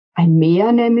 Ein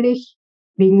Meer nämlich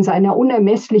wegen seiner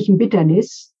unermesslichen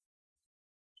Bitternis,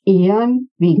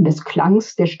 Ehren wegen des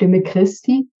Klangs der Stimme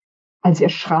Christi, als er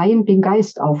schreiend den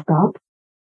Geist aufgab,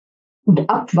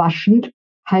 und abwaschend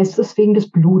heißt es wegen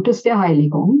des Blutes der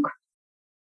Heiligung.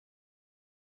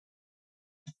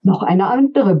 Noch eine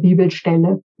andere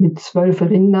Bibelstelle mit 12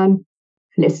 Rindern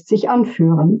lässt sich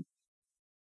anführen.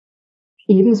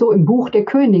 Ebenso im Buch der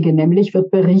Könige nämlich wird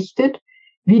berichtet,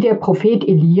 wie der Prophet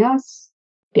Elias,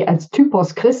 der als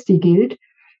Typos Christi gilt,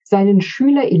 seinen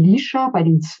Schüler Elisha bei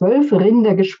den 12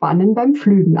 Rindergespannen beim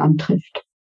Pflügen antrifft.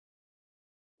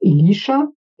 Elisha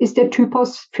ist der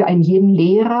Typos für einen jeden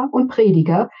Lehrer und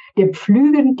Prediger, der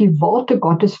pflügend die Worte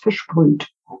Gottes versprüht.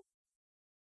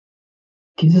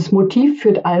 Dieses Motiv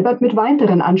führt Albert mit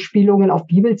weiteren Anspielungen auf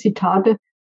Bibelzitate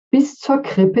bis zur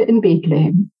Krippe in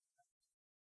Bethlehem.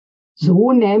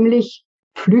 So nämlich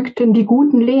pflügten die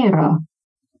guten Lehrer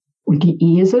und die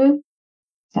Esel,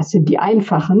 das sind die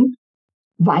Einfachen,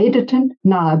 weideten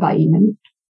nahe bei ihnen.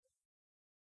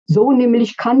 So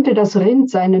nämlich kannte das Rind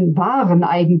seinen wahren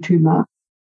Eigentümer.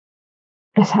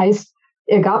 Das heißt,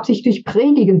 er gab sich durch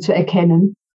Predigen zu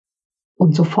erkennen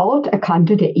und sofort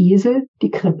erkannte der Esel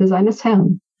die Krippe seines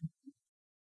Herrn.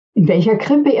 In welcher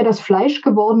Krippe er das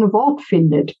fleischgewordene Wort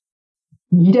findet,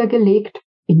 niedergelegt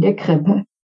in der Krippe.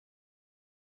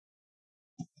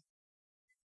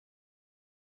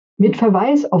 Mit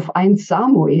Verweis auf 1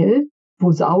 Samuel,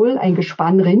 wo Saul ein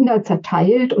Gespann Rinder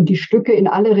zerteilt und die Stücke in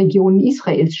alle Regionen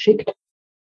Israels schickt,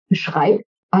 beschreibt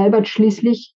Albert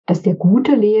schließlich, dass der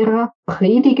gute Lehrer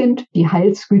predigend die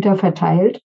Heilsgüter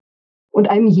verteilt und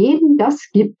einem jeden das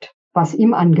gibt, was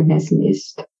ihm angemessen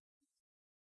ist.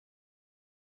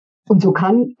 Und so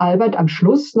kann Albert am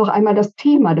Schluss noch einmal das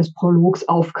Thema des Prologs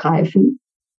aufgreifen.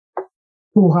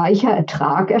 Wo reicher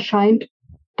Ertrag erscheint,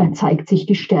 da zeigt sich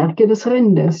die Stärke des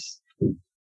Rindes.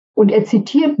 Und er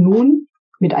zitiert nun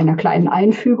mit einer kleinen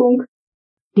Einfügung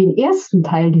den ersten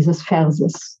Teil dieses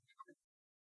Verses.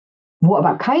 Wo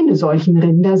aber keine solchen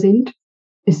Rinder sind,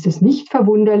 ist es nicht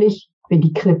verwunderlich, wenn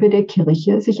die Krippe der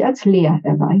Kirche sich als leer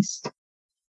erweist.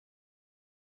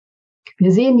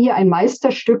 Wir sehen hier ein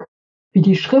Meisterstück, wie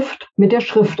die Schrift mit der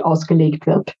Schrift ausgelegt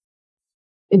wird.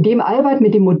 Indem Albert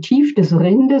mit dem Motiv des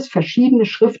Rindes verschiedene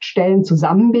Schriftstellen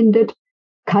zusammenbindet,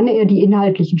 kann er die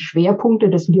inhaltlichen Schwerpunkte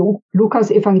des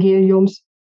Lukas-Evangeliums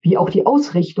wie auch die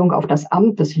Ausrichtung auf das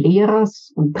Amt des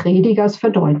Lehrers und Predigers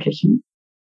verdeutlichen.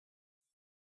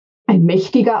 Ein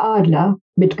mächtiger Adler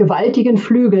mit gewaltigen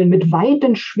Flügeln, mit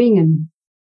weiten Schwingen,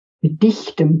 mit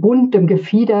dichtem, buntem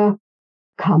Gefieder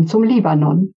kam zum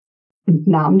Libanon und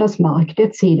nahm das Mark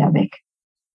der Zeder weg.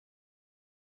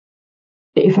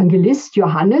 Der Evangelist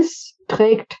Johannes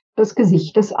trägt das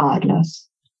Gesicht des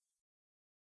Adlers.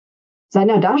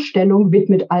 Seiner Darstellung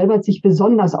widmet Albert sich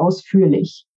besonders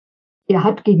ausführlich. Er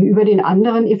hat gegenüber den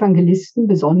anderen Evangelisten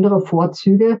besondere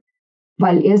Vorzüge,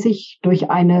 weil er sich durch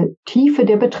eine Tiefe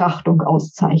der Betrachtung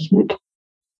auszeichnet.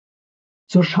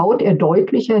 So schaut er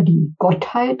deutlicher die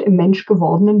Gottheit im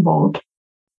menschgewordenen Wort.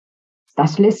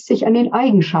 Das lässt sich an den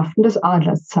Eigenschaften des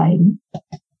Adlers zeigen.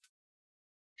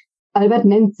 Albert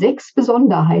nennt 6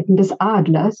 Besonderheiten des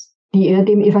Adlers, die er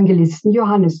dem Evangelisten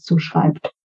Johannes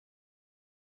zuschreibt.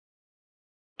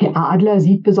 Der Adler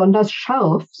sieht besonders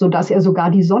scharf, sodass er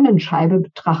sogar die Sonnenscheibe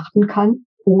betrachten kann,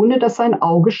 ohne dass sein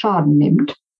Auge Schaden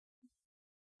nimmt.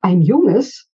 Ein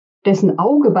Junges, dessen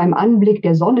Auge beim Anblick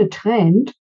der Sonne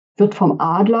tränt, wird vom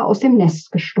Adler aus dem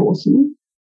Nest gestoßen.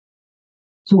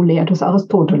 So lehrt es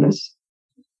Aristoteles.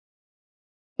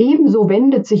 Ebenso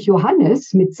wendet sich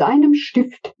Johannes mit seinem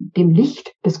Stift dem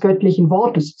Licht des göttlichen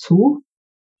Wortes zu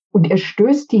und er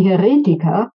stößt die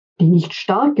Heretiker, die nicht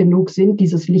stark genug sind,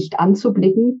 dieses Licht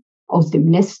anzublicken, aus dem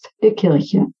Nest der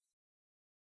Kirche.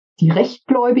 Die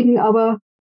Rechtgläubigen aber,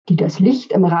 die das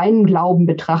Licht im reinen Glauben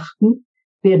betrachten,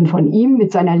 werden von ihm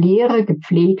mit seiner Lehre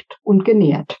gepflegt und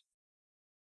genährt.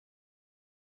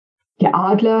 Der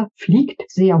Adler fliegt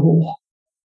sehr hoch.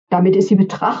 Damit ist die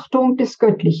Betrachtung des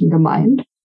Göttlichen gemeint.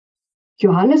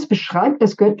 Johannes beschreibt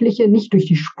das Göttliche nicht durch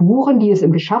die Spuren, die es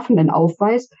im Geschaffenen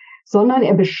aufweist, sondern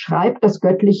er beschreibt das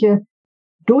Göttliche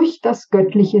durch das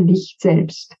göttliche Licht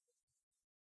selbst.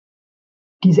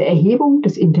 Diese Erhebung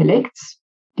des Intellekts,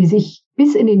 die sich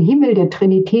bis in den Himmel der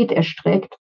Trinität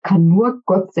erstreckt, kann nur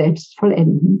Gott selbst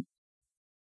vollenden.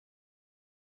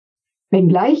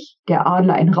 Wenngleich der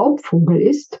Adler ein Raubvogel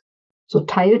ist, so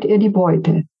teilt er die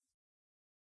Beute.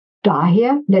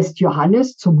 Daher lässt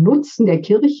Johannes zum Nutzen der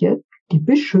Kirche die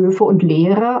Bischöfe und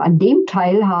Lehrer an dem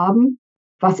teilhaben,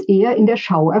 was er in der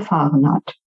Schau erfahren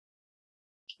hat.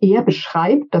 Er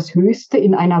beschreibt das Höchste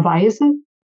in einer Weise,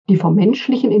 die vom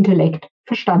menschlichen Intellekt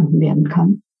verstanden werden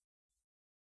kann.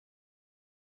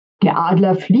 Der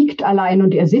Adler fliegt allein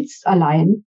und er sitzt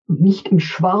allein und nicht im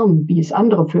Schwarm, wie es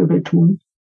andere Vögel tun.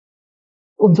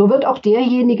 Und so wird auch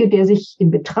derjenige, der sich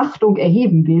in Betrachtung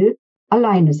erheben will,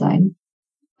 alleine sein,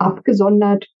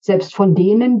 abgesondert selbst von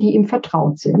denen, die ihm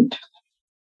vertraut sind.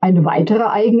 Eine weitere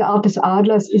Eigenart des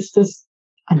Adlers ist es,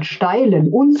 an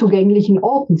steilen, unzugänglichen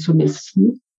Orten zu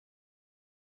nisten.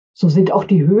 So sind auch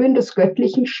die Höhen des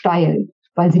Göttlichen steil,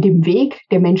 weil sie dem Weg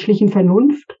der menschlichen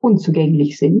Vernunft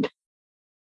unzugänglich sind.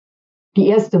 Die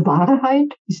erste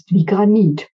Wahrheit ist wie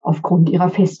Granit aufgrund ihrer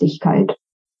Festigkeit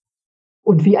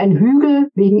und wie ein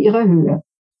Hügel wegen ihrer Höhe.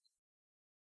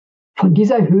 Von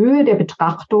dieser Höhe der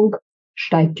Betrachtung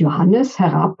steigt Johannes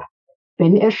herab,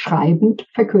 wenn er schreibend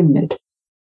verkündet.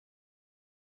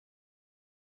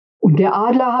 Und der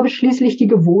Adler habe schließlich die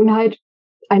Gewohnheit,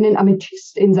 einen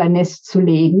Amethyst in sein Nest zu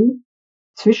legen,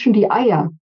 zwischen die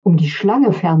Eier, um die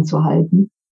Schlange fernzuhalten.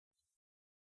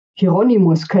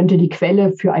 Hieronymus könnte die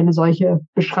Quelle für eine solche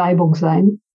Beschreibung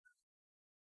sein.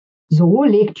 So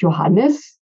legt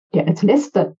Johannes, der als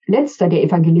letzter der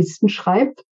Evangelisten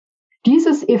schreibt,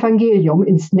 dieses Evangelium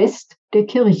ins Nest der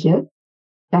Kirche,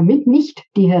 damit nicht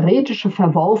die heretische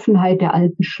Verworfenheit der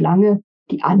alten Schlange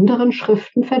die anderen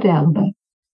Schriften verderbe.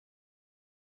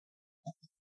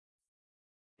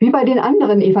 Wie bei den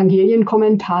anderen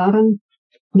Evangelienkommentaren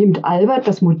nimmt Albert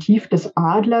das Motiv des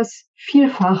Adlers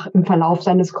vielfach im Verlauf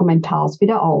seines Kommentars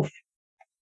wieder auf.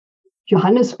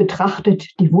 Johannes betrachtet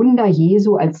die Wunder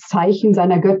Jesu als Zeichen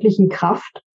seiner göttlichen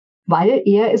Kraft, weil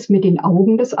er es mit den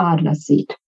Augen des Adlers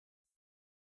sieht.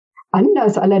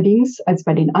 Anders allerdings als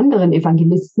bei den anderen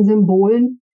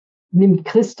Evangelistensymbolen nimmt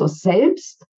Christus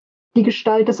selbst die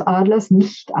Gestalt des Adlers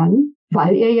nicht an,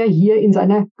 weil er ja hier in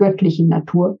seiner göttlichen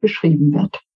Natur beschrieben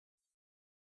wird.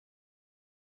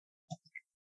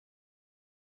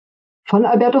 Von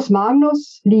Albertus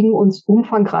Magnus liegen uns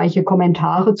umfangreiche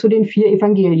Kommentare zu den 4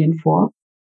 Evangelien vor.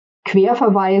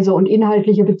 Querverweise und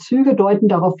inhaltliche Bezüge deuten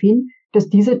darauf hin, dass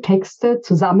diese Texte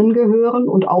zusammengehören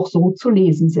und auch so zu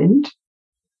lesen sind.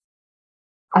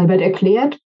 Albert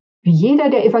erklärt, wie jeder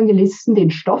der Evangelisten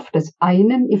den Stoff des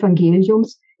einen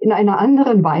Evangeliums in einer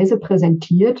anderen Weise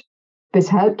präsentiert,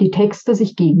 weshalb die Texte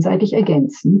sich gegenseitig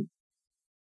ergänzen.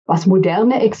 Was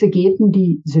moderne Exegeten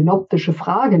die synoptische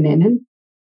Frage nennen,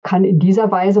 kann in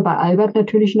dieser Weise bei Albert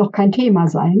natürlich noch kein Thema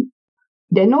sein.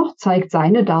 Dennoch zeigt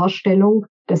seine Darstellung,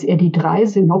 dass er die 3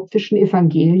 synoptischen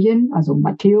Evangelien, also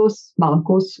Matthäus,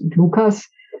 Markus und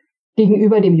Lukas,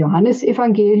 gegenüber dem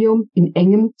Johannesevangelium in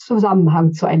engem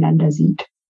Zusammenhang zueinander sieht.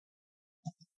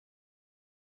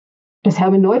 Das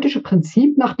hermeneutische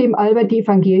Prinzip, nach dem Albert die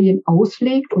Evangelien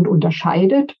auslegt und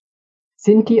unterscheidet,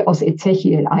 sind die aus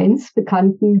Ezechiel 1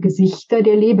 bekannten Gesichter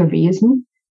der Lebewesen,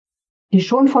 die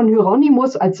schon von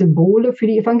Hieronymus als Symbole für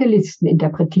die Evangelisten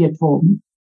interpretiert wurden.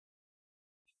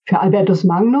 Für Albertus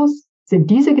Magnus sind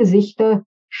diese Gesichter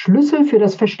Schlüssel für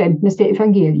das Verständnis der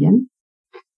Evangelien.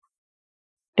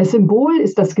 Das Symbol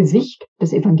ist das Gesicht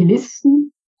des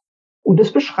Evangelisten und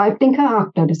es beschreibt den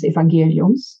Charakter des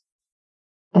Evangeliums.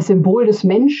 Das Symbol des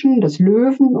Menschen, des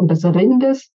Löwen und des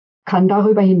Rindes kann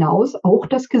darüber hinaus auch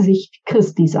das Gesicht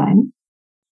Christi sein.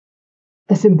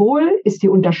 Das Symbol ist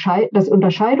das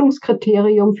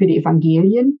Unterscheidungskriterium für die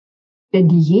Evangelien, denn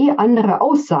die je andere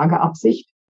Aussageabsicht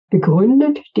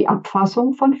begründet die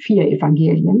Abfassung von 4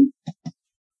 Evangelien.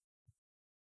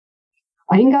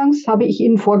 Eingangs habe ich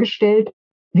Ihnen vorgestellt,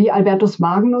 wie Albertus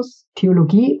Magnus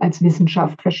Theologie als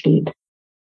Wissenschaft versteht.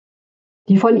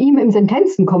 Die von ihm im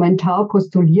Sentenzenkommentar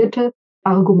postulierte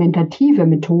argumentative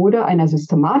Methode einer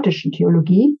systematischen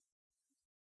Theologie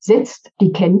setzt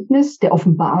die Kenntnis der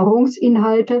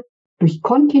Offenbarungsinhalte durch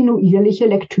kontinuierliche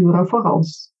Lektüre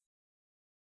voraus.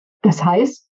 Das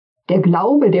heißt, der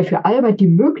Glaube, der für Albert die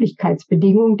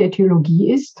Möglichkeitsbedingung der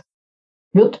Theologie ist,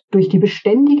 wird durch die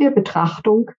beständige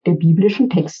Betrachtung der biblischen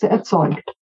Texte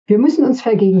erzeugt. Wir müssen uns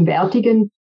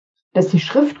vergegenwärtigen, dass die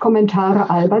Schriftkommentare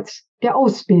Alberts der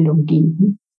Ausbildung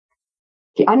dienten.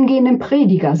 Die angehenden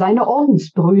Prediger, seine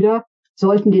Ordensbrüder,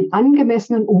 sollten den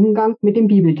angemessenen Umgang mit dem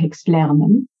Bibeltext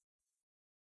lernen.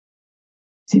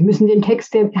 Sie müssen den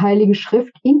Text der Heiligen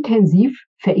Schrift intensiv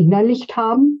verinnerlicht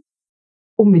haben,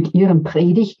 um mit ihren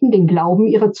Predigten den Glauben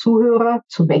ihrer Zuhörer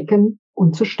zu wecken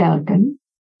und zu stärken.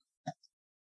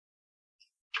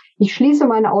 Ich schließe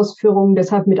meine Ausführungen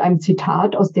deshalb mit einem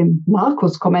Zitat aus dem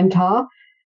Markus-Kommentar,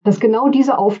 das genau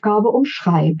diese Aufgabe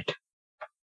umschreibt.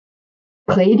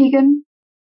 Predigen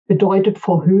bedeutet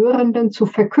vor Hörenden zu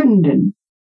verkünden.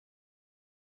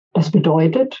 Das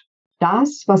bedeutet,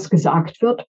 das, was gesagt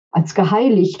wird, als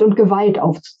geheiligt und geweiht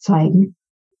aufzuzeigen.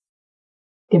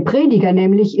 Der Prediger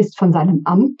nämlich ist von seinem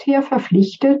Amt her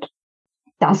verpflichtet,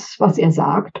 das, was er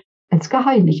sagt, als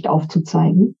geheiligt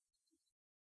aufzuzeigen,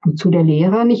 wozu der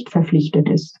Lehrer nicht verpflichtet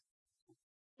ist.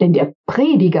 Denn der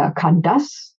Prediger kann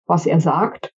das, was er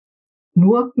sagt,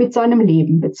 nur mit seinem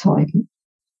Leben bezeugen.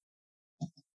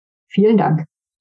 Vielen Dank.